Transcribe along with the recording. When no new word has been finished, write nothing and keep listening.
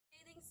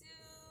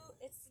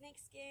snake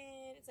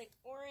skin. It's like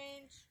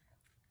orange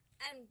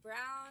and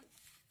brown.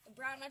 The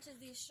brown matches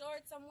these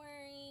shorts I'm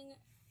wearing,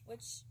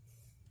 which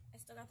I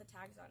still got the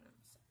tags on them.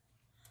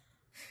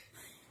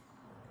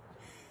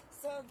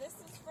 So this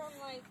is from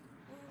like,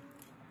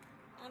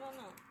 I don't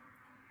know.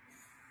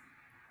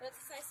 But it's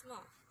a size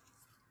small.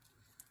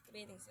 The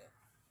bathing suit.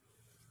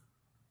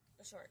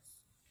 The shorts.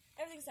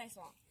 Everything's size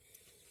small.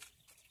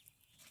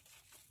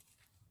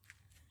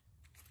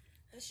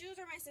 The shoes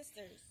are my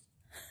sister's.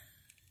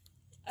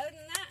 Other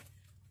than that,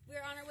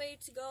 we're on our way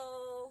to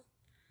go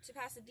to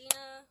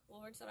Pasadena.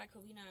 Well, we're still at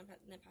Covina and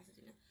then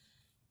Pasadena.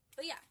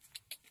 But yeah.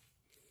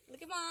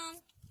 Look at Mom.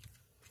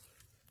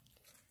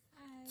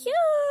 Hi.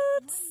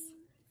 Cute.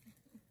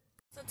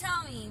 So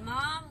tell me,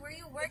 Mom, were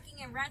you working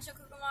in Rancho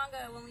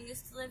Cucamonga when we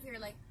used to live here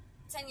like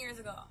 10 years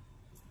ago?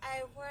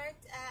 I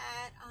worked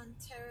at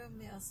Ontario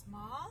Mills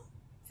Mall.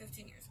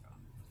 15 years ago.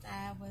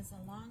 That was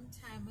a long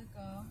time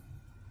ago.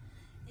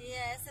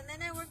 Yes, and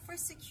then I worked for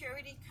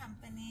security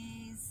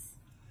companies,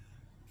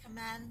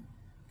 command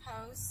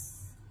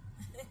posts.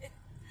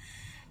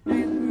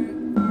 I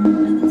worked for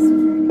other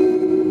security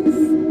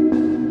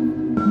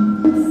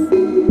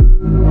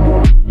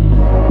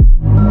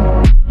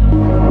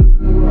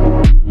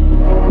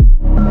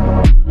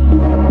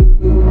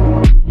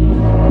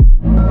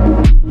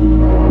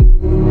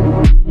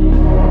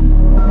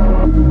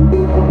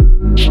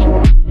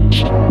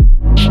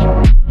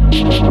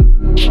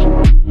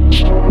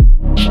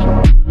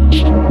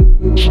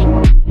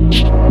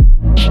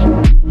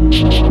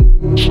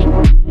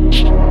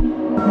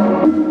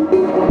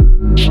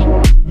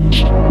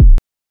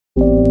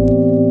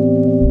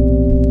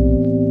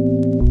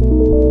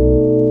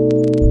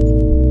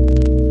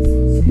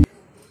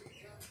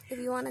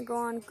Go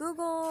on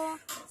Google,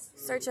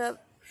 search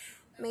up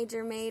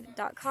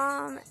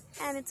majormade.com,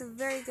 and it's a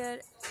very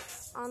good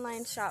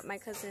online shop. My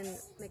cousin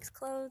makes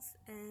clothes,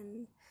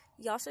 and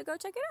y'all should go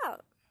check it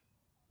out.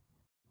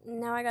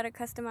 Now I gotta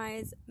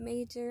customize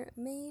Major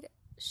Made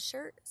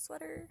shirt,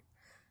 sweater.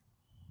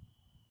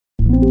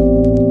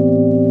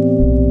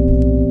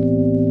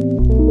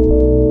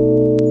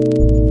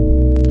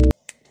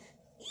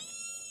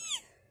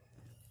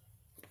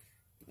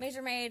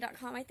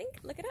 Majormade.com, I think.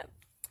 Look it up.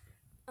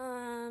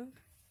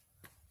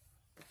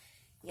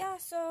 Yeah,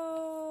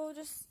 so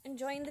just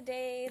enjoying the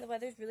day. The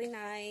weather's really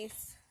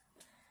nice.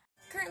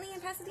 Currently in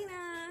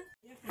Pasadena.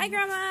 Hi,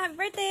 Grandma. Happy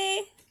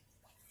birthday.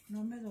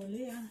 No me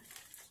dolía.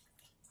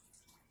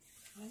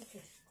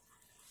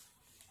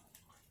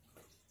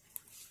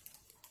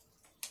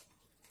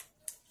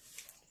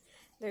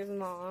 There's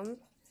Mom.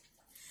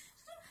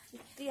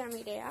 Tia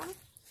Mireya.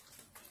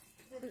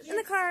 In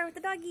the car with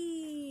the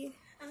doggy.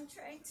 I'm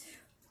trying to.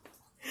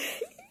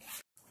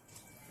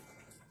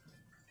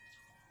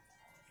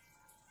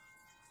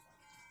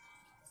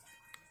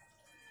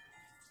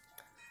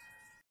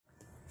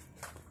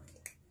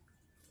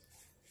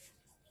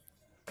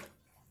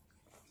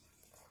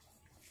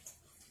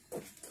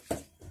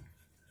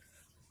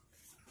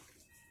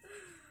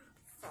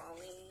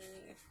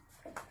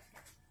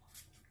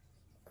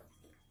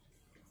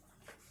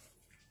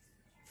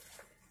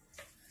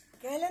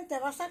 Kellen, te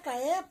vas a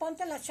caer,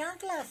 ponte las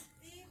chanclas.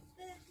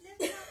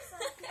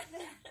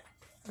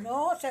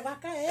 No, se va a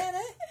caer,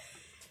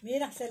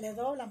 Mira, se le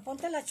doblan,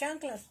 ponte las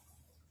chanclas.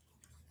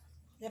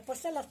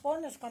 Después te las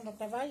pones cuando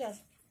te vayas.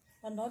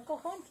 Cuando hay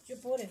cojón, you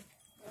put it.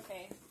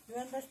 Okay. You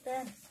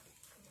understand?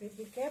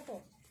 Be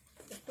careful.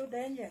 It's too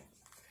dangerous.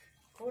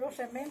 Puro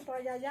cemento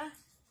allá.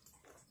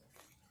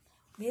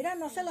 Mira,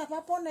 no se las va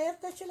a poner,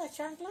 te eche las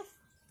chanclas.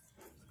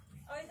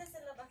 Ahorita se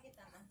las va a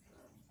quitar.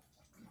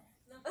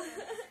 No.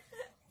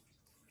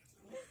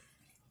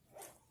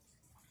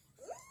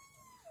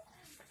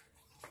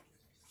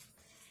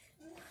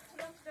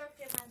 No creo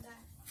que va a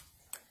dar.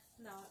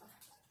 No.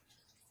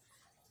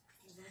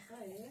 Se va a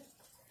caer.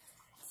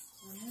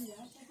 Bueno, ya,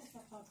 ¿cuántos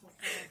zapatos?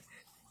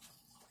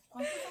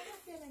 ¿Cuántos años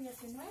tienen?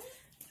 ¿19?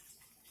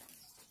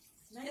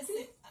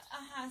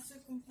 Ajá,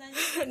 su cumpleaños.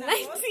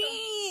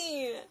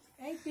 19.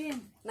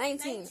 18.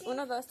 19.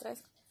 1, 2,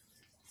 3.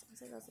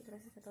 11, 12,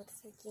 13,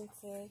 14,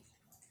 15.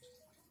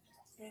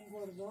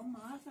 Engordó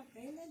más a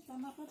Kellen, está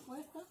más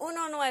repuesta.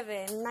 1,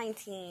 9,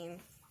 19.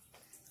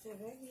 Se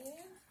ve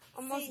bien.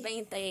 Almost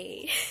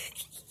 20.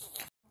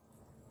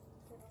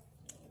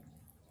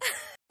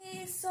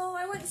 Okay, so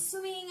I went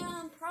swimming.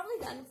 I'm probably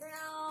done for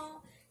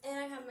now. And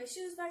I have my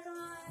shoes back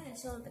on and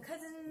chilling with the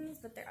cousins,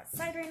 but they're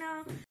outside right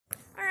now.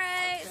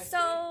 Alright,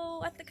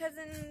 so at the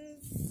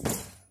cousins.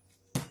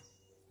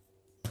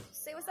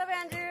 Say what's up,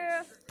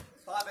 Andrew.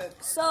 Stop it.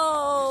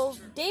 So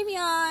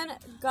Davion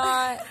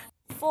got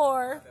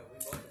 4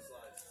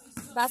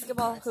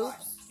 basketball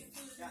hoops,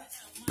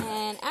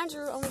 and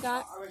Andrew only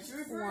got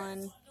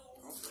 1.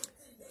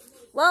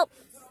 Well,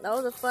 that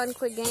was a fun,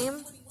 quick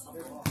game.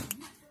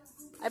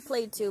 I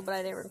played 2, but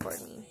I didn't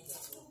record me.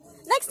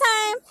 Next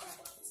time!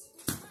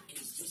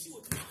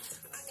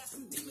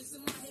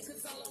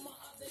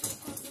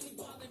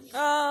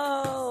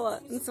 Oh,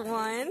 it's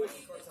 1.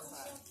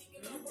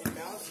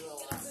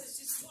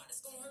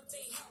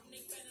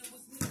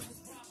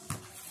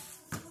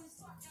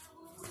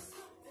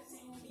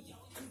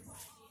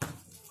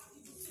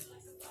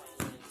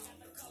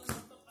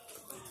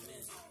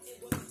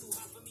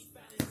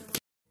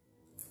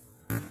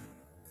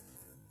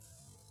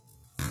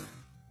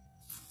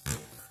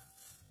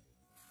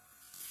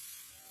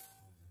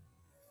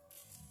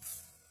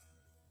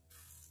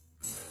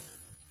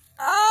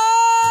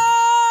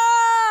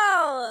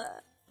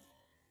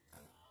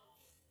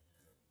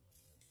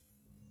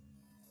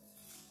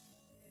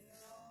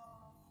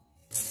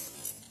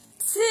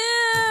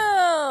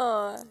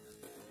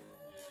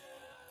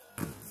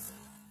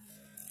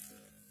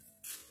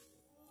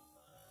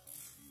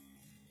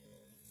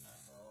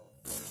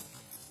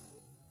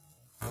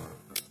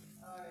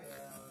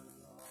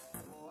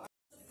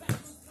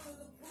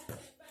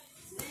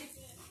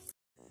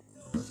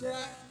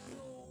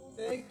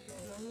 Thank you.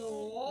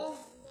 Hello.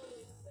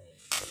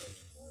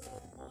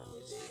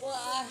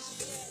 Splash.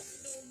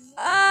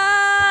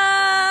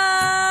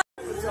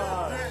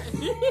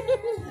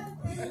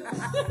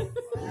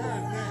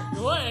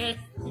 What?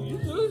 You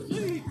do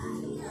see.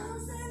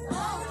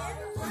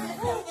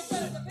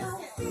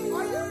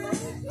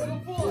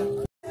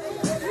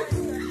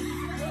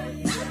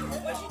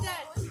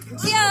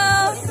 Gio!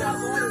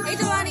 Hey,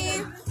 Giovanni!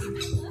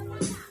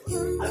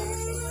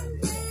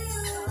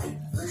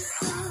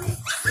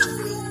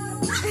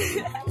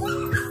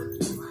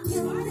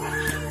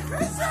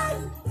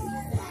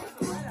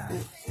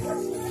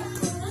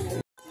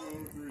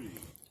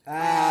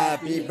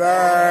 Happy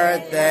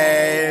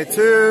birthday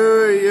to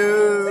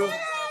you.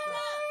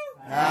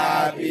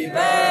 Happy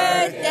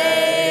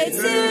birthday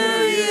to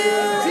you.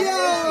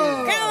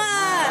 Grandma!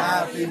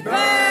 Happy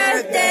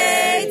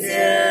Birthday to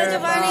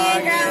Giovanni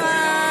and Grandma!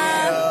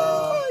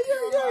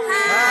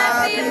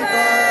 Happy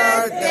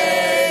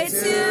birthday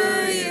to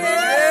you!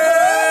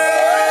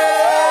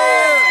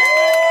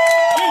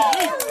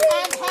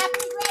 And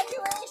happy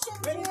graduation,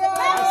 dear.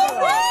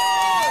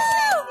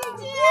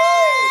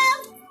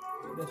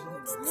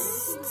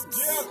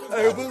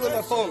 Hey, who's on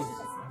the phone?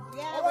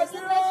 Yeah, where's the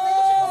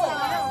graduation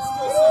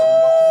song?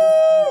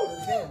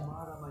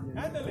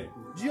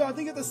 Gio, I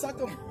think it's the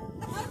sucker.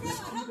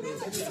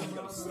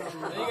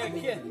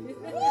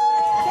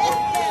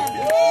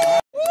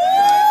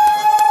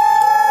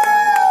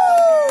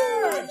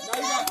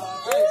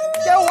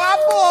 ¡Qué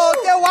guapo!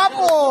 ¡Qué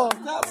guapo!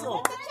 That's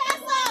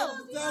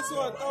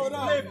what. Throw it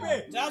up.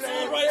 That's on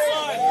right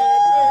side.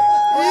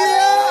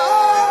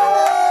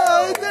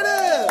 Yeah! He did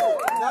it!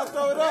 Now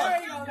throw it up.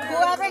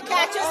 Whoever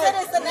catches it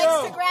is the next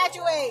to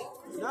graduate.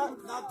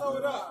 Now throw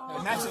it up.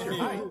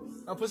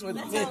 I'll put some. Put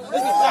it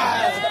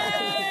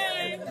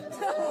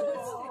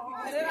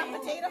on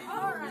potato.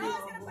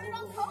 Put it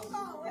on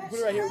cocoa. Put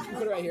it right here.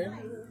 Put it right here.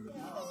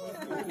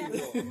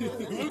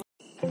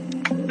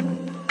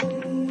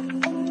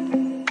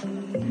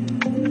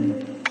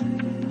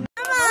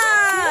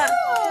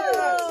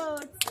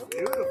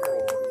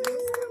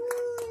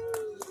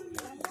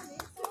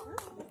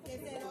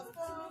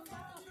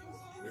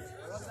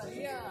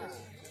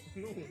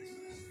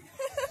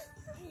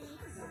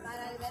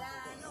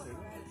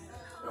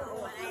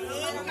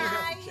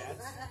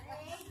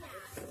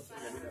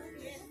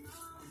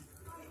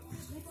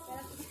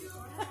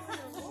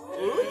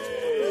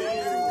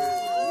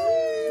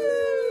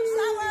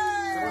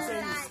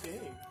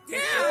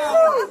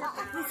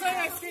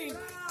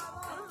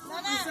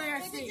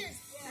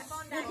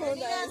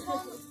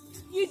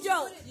 You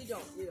don't.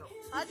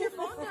 How'd your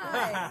phone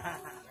die?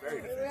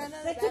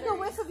 They took a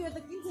whiff of you at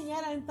the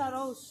quinceañera and thought,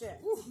 oh shit.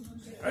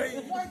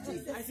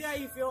 I see how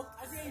you feel.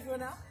 I see how you feel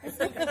now. I get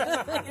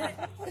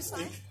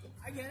it.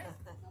 I get it.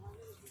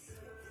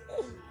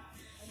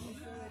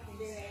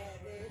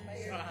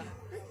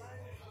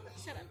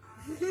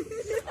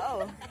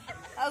 Oh,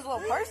 that was a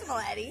little personal,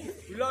 Eddie.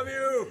 We love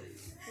you.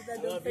 I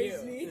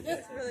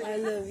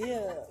love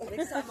you.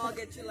 Next time I'll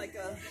get you like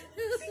a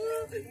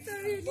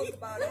book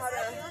about how to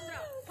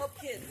help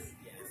kids.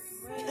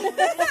 I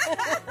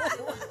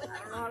don't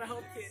know how to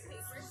help kids.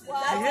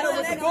 Well, hit him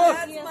with the book.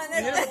 You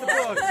hit him with the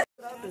book.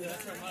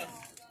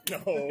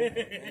 No.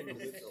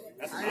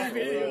 That's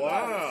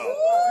wow.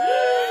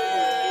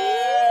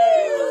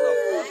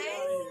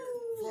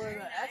 For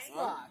the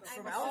Xbox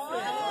from Alpha.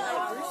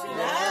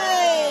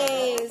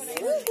 Nice.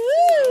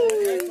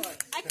 Woohoo!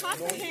 I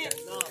comprehend.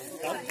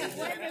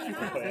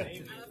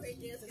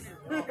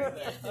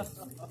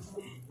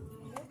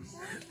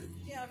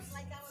 Yeah, it's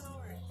like that one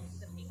over.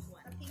 The pink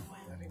one. The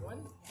pink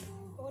one.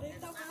 Ahorita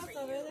vamos a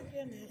ver de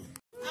quién es.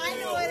 I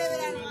know it,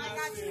 Evelyn. I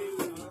got you.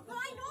 No,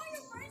 I know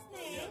your first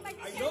name. I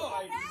know. I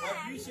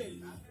appreciate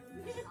you.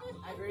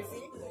 Hi, Gracie.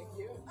 Thank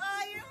you.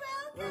 Oh, you're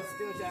welcome. Where's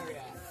Steel Jerry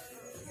at?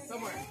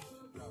 Somewhere.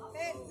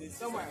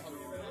 Somewhere.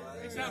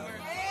 Somewhere.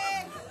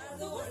 Hey,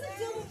 so what's the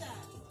deal with that?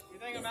 You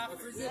think I'm out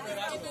for zip? I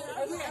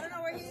don't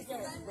know where he is.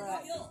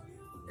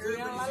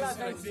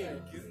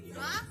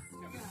 Huh?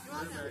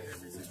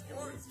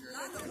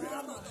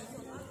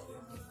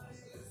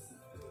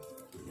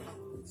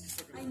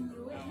 I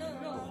knew it. No,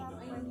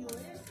 I knew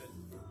it.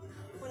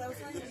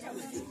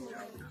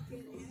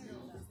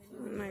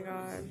 Oh my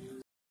god.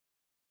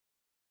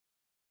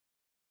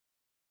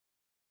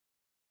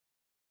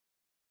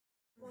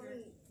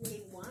 They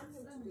want him to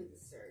do the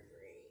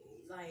surgery.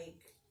 Like,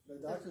 The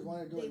doctors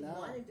want to do it now.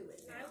 want to do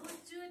it now. I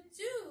would do it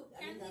too.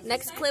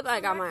 Next clip, I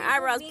got my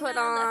eyebrows put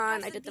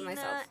on. I did them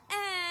myself.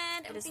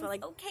 And I just felt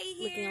like okay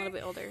looking a here. little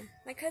bit older.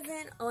 My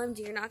cousin, OMG,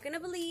 you're not gonna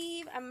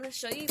believe. I'm gonna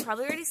show you. You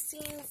probably already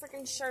seen the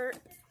freaking shirt,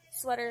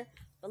 sweater.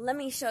 But let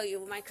me show you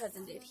what my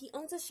cousin did. He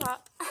owns a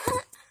shop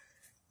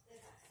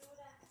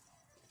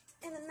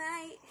in the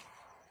night.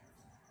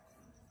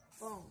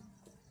 Boom.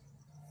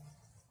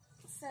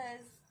 It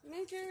says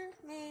Major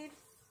Made.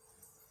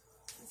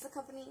 It's a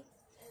company.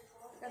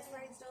 That's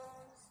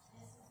rhinestones.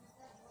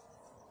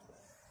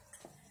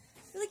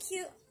 Really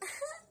cute.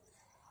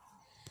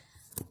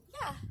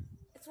 Yeah,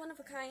 it's one of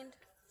a kind.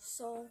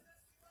 So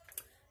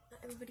not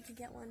everybody can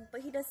get one,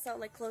 but he does sell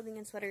like clothing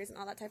and sweaters and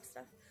all that type of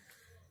stuff.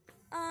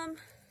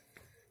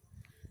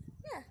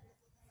 Yeah.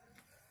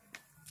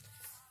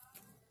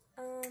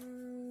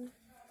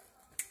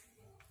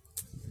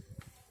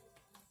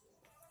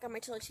 Got my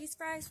chili cheese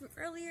fries from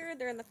earlier.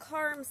 They're in the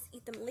car. I'm gonna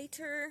eat them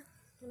later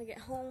when I get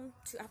home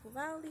to Apple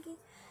Valley.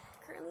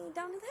 Currently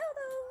down in the hill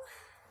though.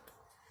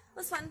 It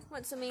was fun.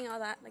 Went swimming, all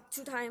that, like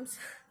 2 times.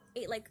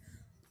 Ate like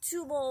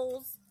 2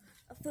 bowls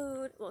of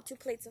food. Well, 2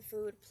 plates of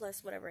food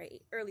plus whatever I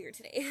ate earlier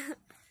today.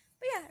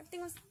 But yeah,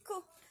 everything was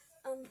cool.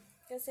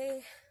 Gonna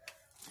say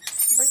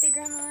happy birthday,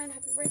 Grandma, and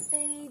happy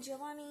birthday,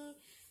 Giovanni.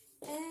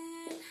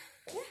 And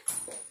yeah.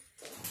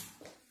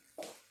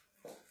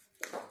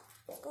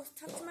 Let's go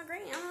talk to my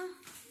grandma.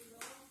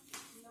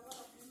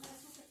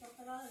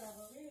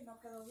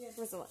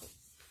 Where's the one?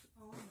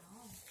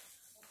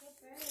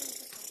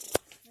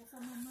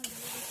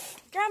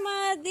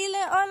 Grandma,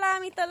 dile hola a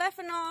mi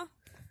teléfono.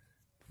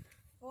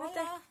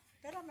 Hola,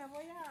 espérame,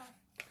 voy a...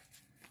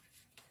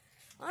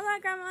 Hola,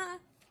 Grandma.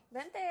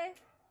 Vente.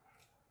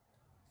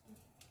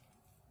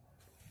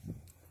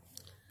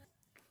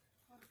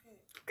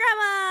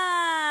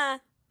 Grandma.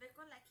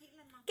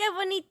 Qué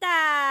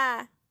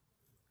bonita.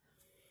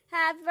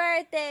 Happy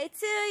birthday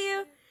to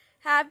you.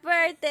 Happy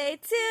birthday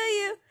to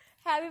you.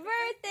 Happy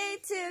birthday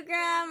to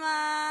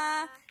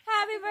Grandma.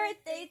 Happy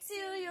birthday to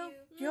you.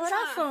 ¿Qué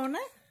hora son,